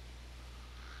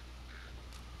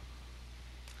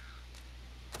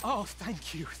 Oh,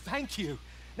 thank you, thank you!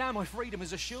 Now my freedom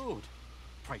is assured.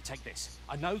 Pray, take this.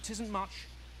 I know 'tisn't much,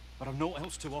 but I've naught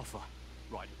else to offer.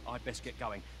 Right, I'd best get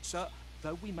going. Sir,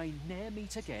 though we may ne'er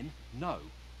meet again, know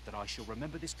that I shall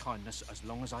remember this kindness as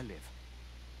long as I live.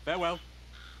 Farewell.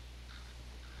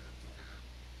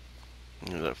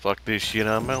 Fuck this shit,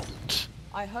 I'm out.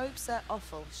 I hope Sir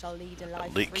Battahl shall lead a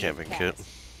life Elite free camping of cares, kit.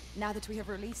 now that we have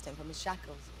released him from his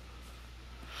shackles.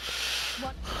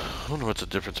 What? I wonder what's the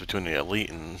difference between the elite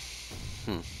and...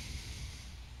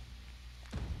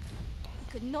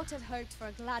 Could not have hoped for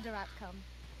a gladder outcome.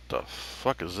 The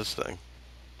fuck is this thing?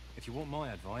 If you want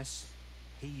my advice,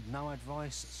 heed no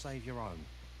advice save your own.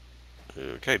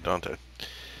 Okay, Dante.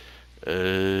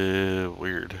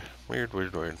 Weird.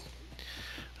 Weird.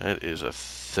 That is a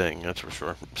thing, that's for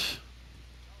sure.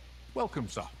 Welcome,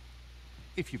 sir.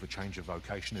 If you've a change of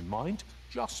vocation in mind,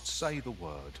 just say the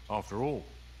word. After all,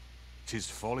 'tis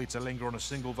folly to linger on a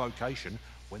single vocation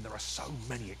when there are so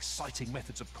many exciting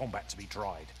methods of combat to be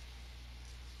tried.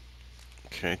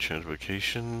 Okay, change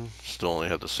vocation. Still only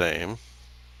have the same.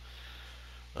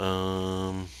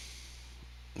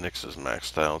 Nyx is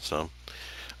maxed out, so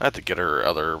I have to get her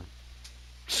other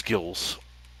skills.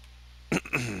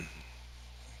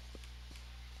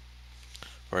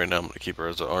 Right now I'm gonna keep her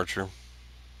as an archer.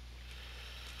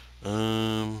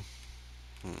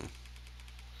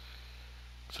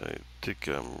 So I think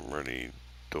I'm ready.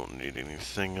 Don't need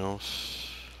anything else.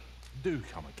 Do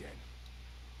come again.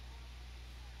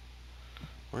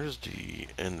 Where's the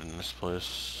end in this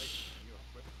place?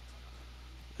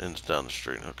 End's down the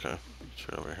street. Okay, it's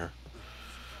right over here.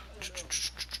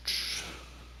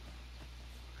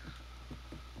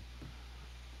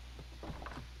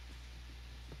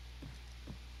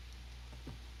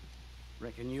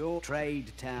 Reckon your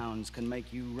trade towns can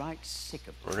make you right sick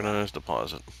of them. Organized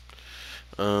deposit.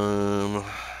 I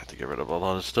have to get rid of a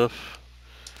lot of stuff.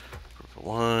 Proof of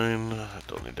wine. I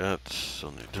don't need that.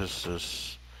 Don't need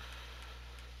this.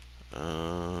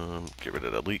 Get rid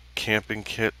of the elite camping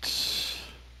kits.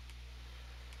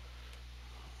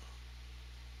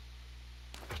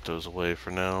 Put those away for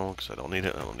now because I don't need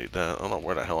it. I don't need that. I don't know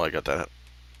where the hell I got that.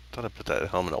 I thought I put that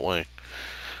helmet away.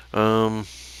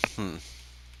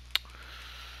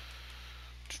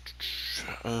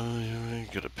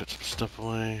 Gotta put some stuff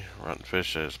away. Rotten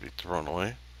fish has to be thrown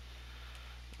away.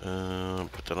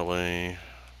 Put that away.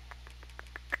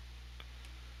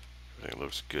 Everything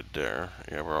looks good there.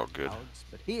 Yeah, we're all good.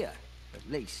 But here,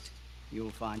 at least,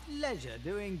 you'll find Pleasure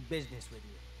doing business with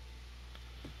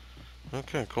you.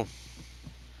 Okay, cool.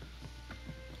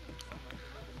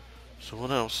 So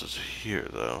what else is here,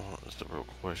 though? That's the real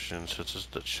question, since it's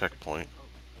the checkpoint.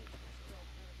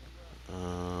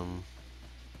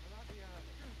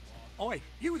 Oi,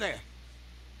 you there!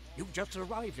 You've just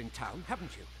arrived in town,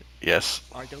 haven't you? Yes.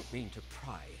 I don't mean to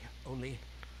pry, only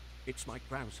it's my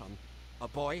grandson, a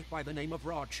boy by the name of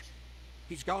Rog.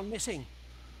 He's gone missing.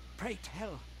 Pray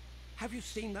tell, have you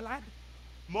seen the lad?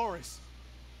 Morris,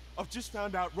 I've just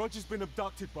found out Roger's been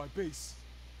abducted by beasts.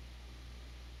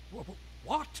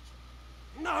 What?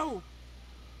 No!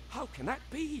 How can that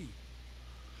be?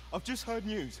 I've just heard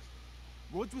news.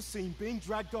 Rog was seen being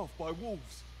dragged off by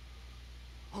wolves.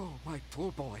 Oh, my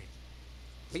poor boy.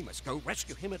 We must go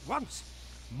rescue him at once.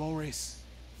 Morris,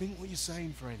 think what you're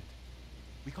saying, friend.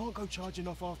 We can't go charging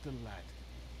off after the lad.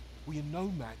 We are no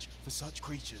match for such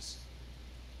creatures.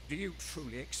 Do you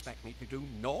truly expect me to do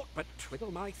naught but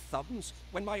twiddle my thumbs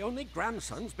when my only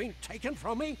grandson's been taken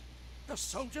from me? The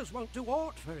soldiers won't do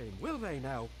aught for him, will they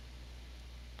now?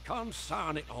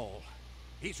 Consarn it all.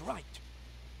 He's right.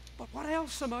 But what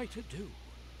else am I to do?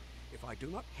 If I do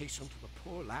not hasten to the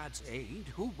poor lad's aid,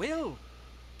 who will?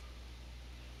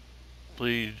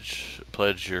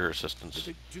 Pledge your assistance.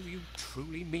 Do you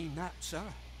truly mean that, sir?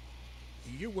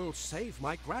 You will save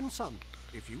my grandson.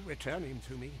 If you return him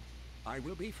to me, I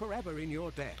will be forever in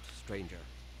your debt, stranger.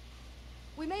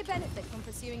 We may benefit from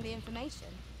pursuing the information.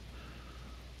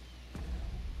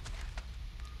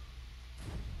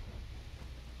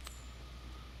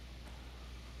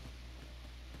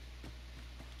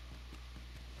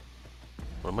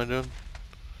 What am I doing?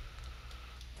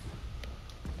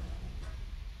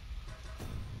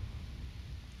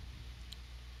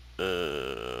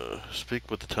 Speak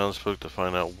with the townsfolk to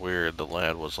find out where the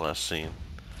lad was last seen.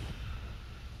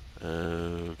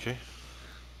 Okay.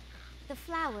 The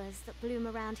flowers that bloom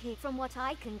around here, from what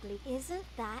I can glean, isn't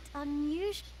that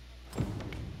unusual?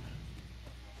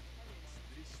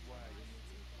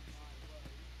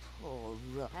 Poor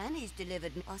Rog. And he's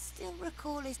delivered me. I still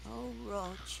recall his... Oh,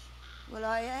 Rog. Will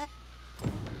I,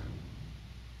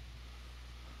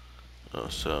 Oh,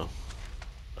 so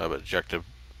I have an objective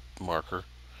marker.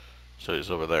 So he's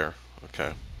over there.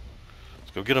 Okay.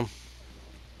 Let's go get him.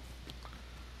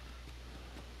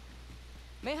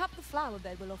 Mayhap the flower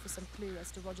bed will offer some clue as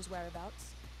to Roger's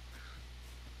whereabouts.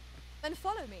 Then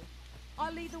follow me.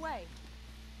 I'll lead the way.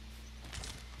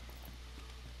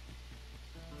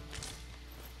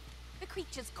 The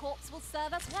creature's corpse will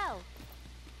serve us well.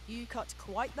 You cut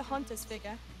quite the hunter's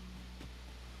figure.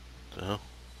 The hell?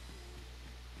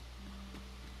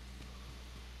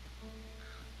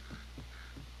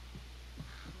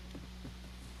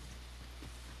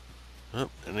 Up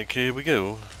in the cave we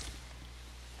go.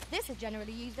 This is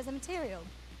generally used as a material.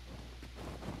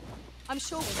 I'm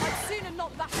sure I'd sooner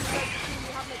not battle those with whom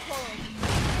we have no quarrel.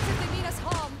 If they mean us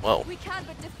harm, well, we can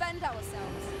but defend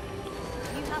ourselves.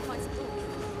 You have my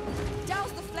support.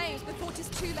 Douse the flames before 'tis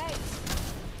too late.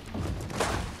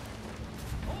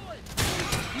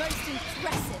 Most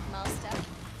impressive, Master.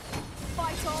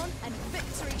 Fight on, and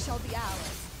victory shall be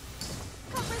ours.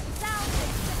 Come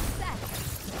resounding success.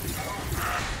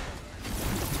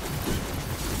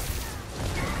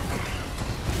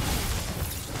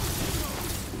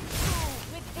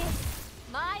 With this,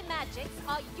 my magics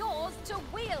are yours to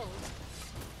wield.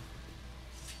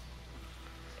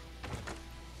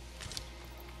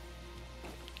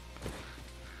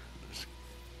 This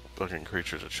fucking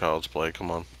creature's a child's play,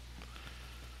 come on.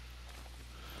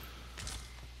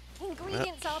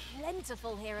 Ingredients are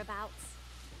plentiful hereabouts.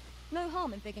 No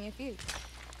harm in picking a few.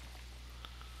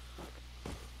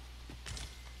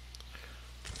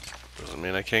 Doesn't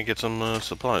mean I can't get some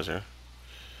supplies here.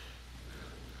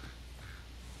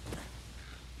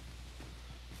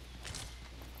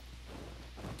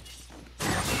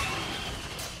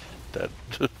 Dead.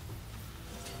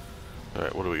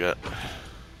 Alright, what do we got?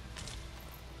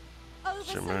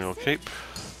 Ceremonial cape.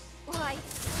 Why, we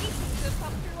seem to have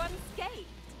come through unscathed.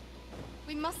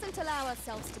 We mustn't allow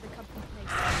ourselves to become complacent.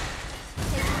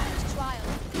 Take each trial.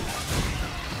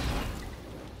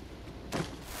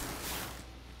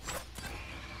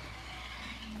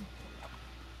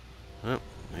 Yep,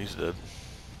 he's dead.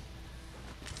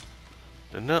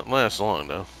 Did not last long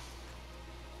though.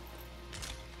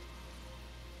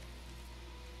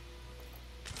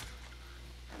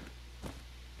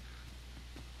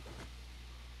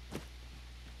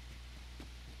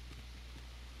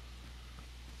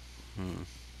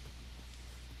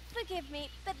 Forgive me,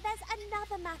 but there's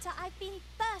another matter I've been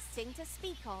thirsting to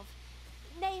speak of.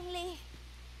 Namely...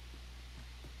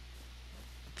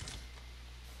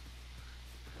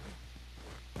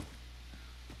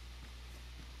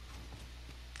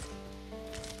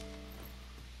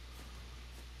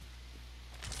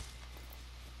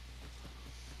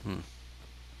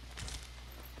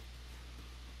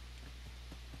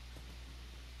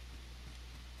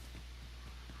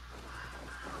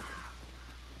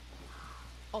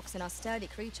 Oxen are sturdy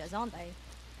creatures, aren't they?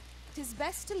 'Tis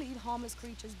best to leave harmless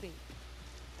creatures be.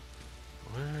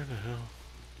 Where the hell?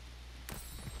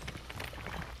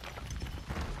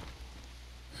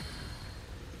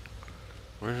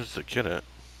 Where's the kid at?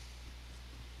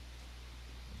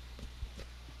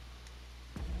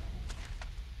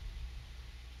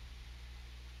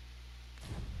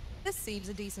 This seems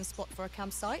a decent spot for a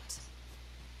campsite.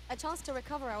 A chance to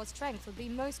recover our strength would be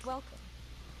most welcome.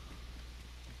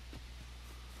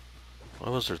 Why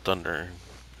was there thunder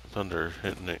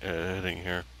hitting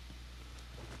here?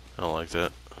 I don't like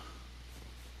that.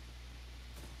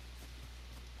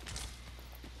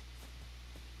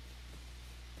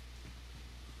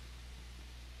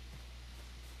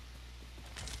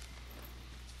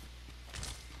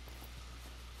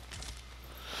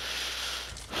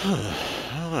 I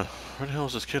don't know. Where the hell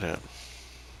is this kid at?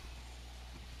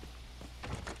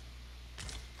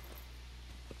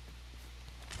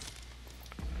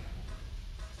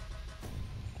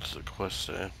 What's the quest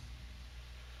say?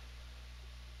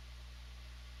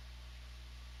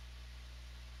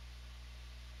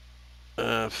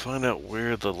 Find out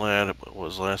where the lad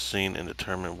was last seen and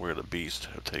determine where the beasts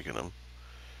have taken him.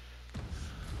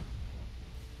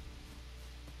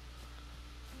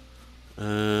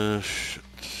 Shit.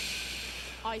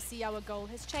 I see our goal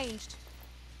has changed.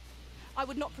 I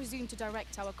would not presume to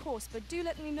direct our course, but do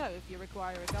let me know if you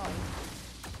require a guide.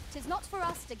 'Tis not for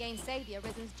us to gainsay the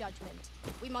Arisen's judgment.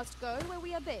 We must go where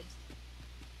we are bid.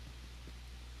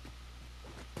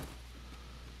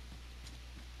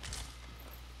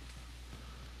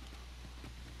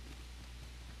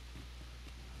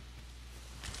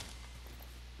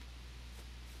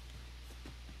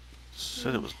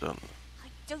 Said it was done. I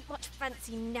don't much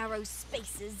fancy narrow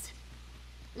spaces.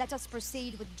 Let us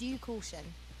proceed with due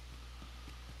caution.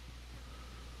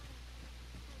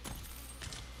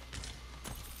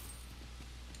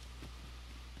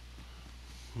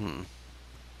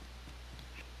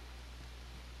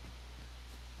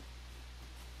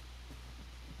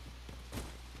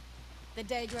 The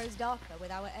day grows darker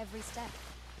with our every step.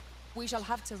 We shall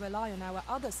have to rely on our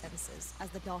other senses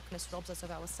as the darkness robs us of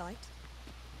our sight.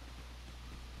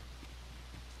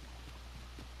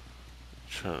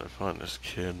 Trying to find this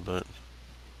kid, but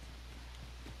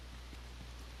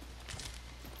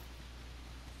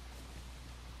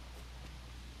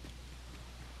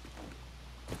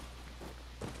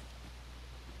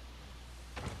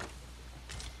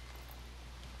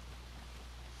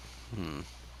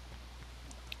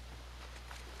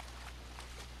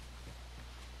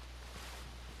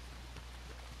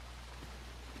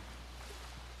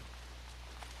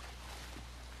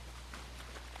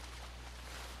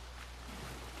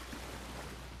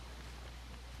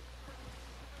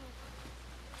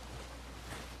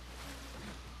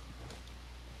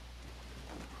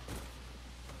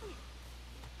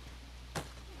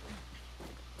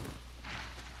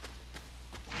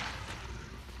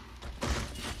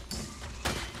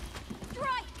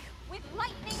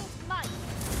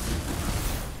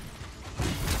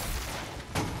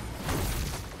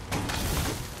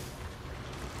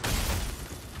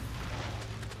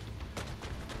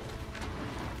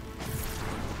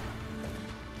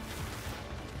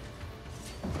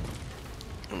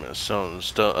Yeah,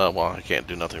 stone. Well, I can't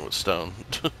do nothing with stone.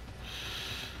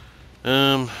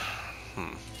 I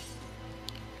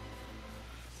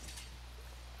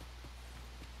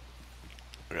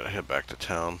gotta head back to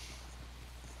town.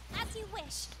 As you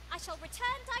wish. I shall return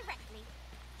directly.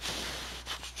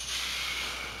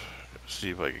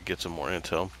 See if I can get some more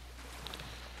intel.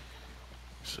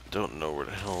 So I don't know where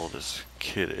the hell this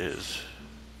kid is.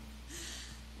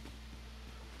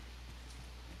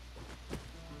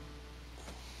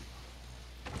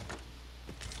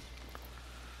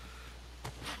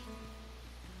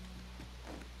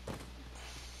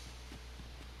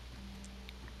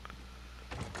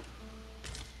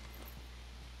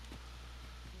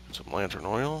 Some lantern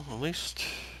oil, at least.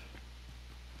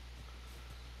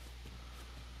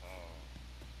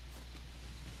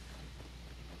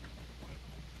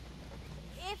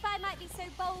 If I might be so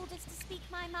bold as to speak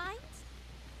my mind,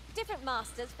 different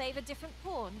masters favor different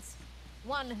pawns.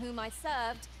 One whom I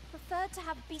served preferred to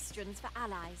have Beastrens for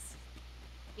allies.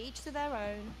 Each to their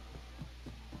own.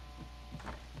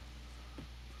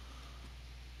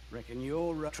 Reckon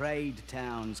your trade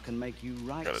towns can make you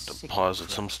right. Gotta deposit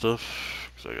some stuff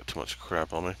because I got too much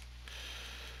crap on me.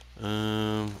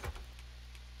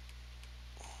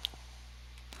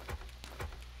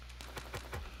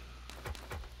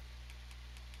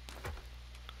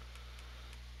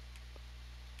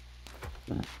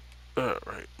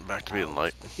 Alright, back to being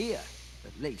light. Here,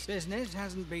 at least. Business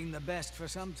hasn't been the best for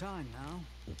some time now.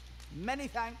 Many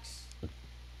thanks.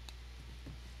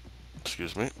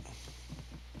 Excuse me.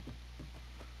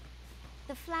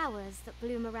 The flowers that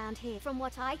bloom around here, from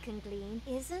what I can glean,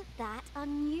 isn't that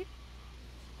unusual?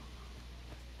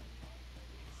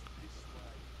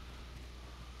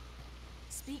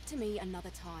 Speak to me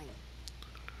another time.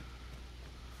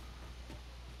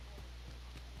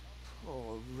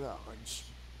 Poor Rog.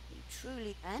 He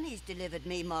truly... And he's delivered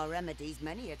me my remedies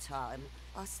many a time.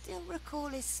 I still recall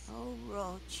his... Oh,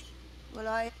 Rog. Well,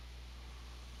 I...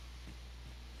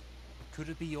 Could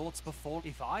it be aught before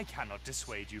if I cannot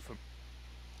dissuade you from...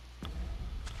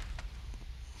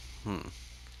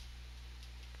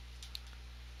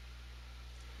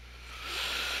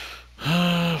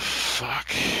 Fuck.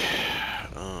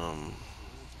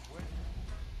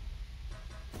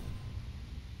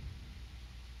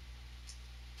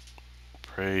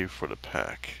 Pray for the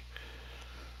pack.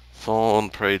 Fall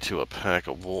and pray to a pack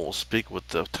of wolves. Speak with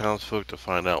the townsfolk to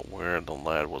find out where the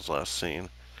lad was last seen.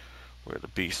 Where the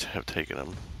beasts have taken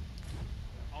him.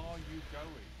 Are you going?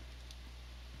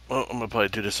 Well, I'm gonna probably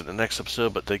do this in the next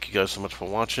episode, but thank you guys so much for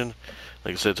watching.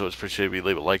 Like I said, it's always appreciated if you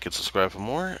leave a like and subscribe for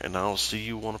more, and I'll see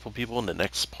you wonderful people in the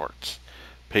next part.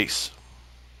 Peace.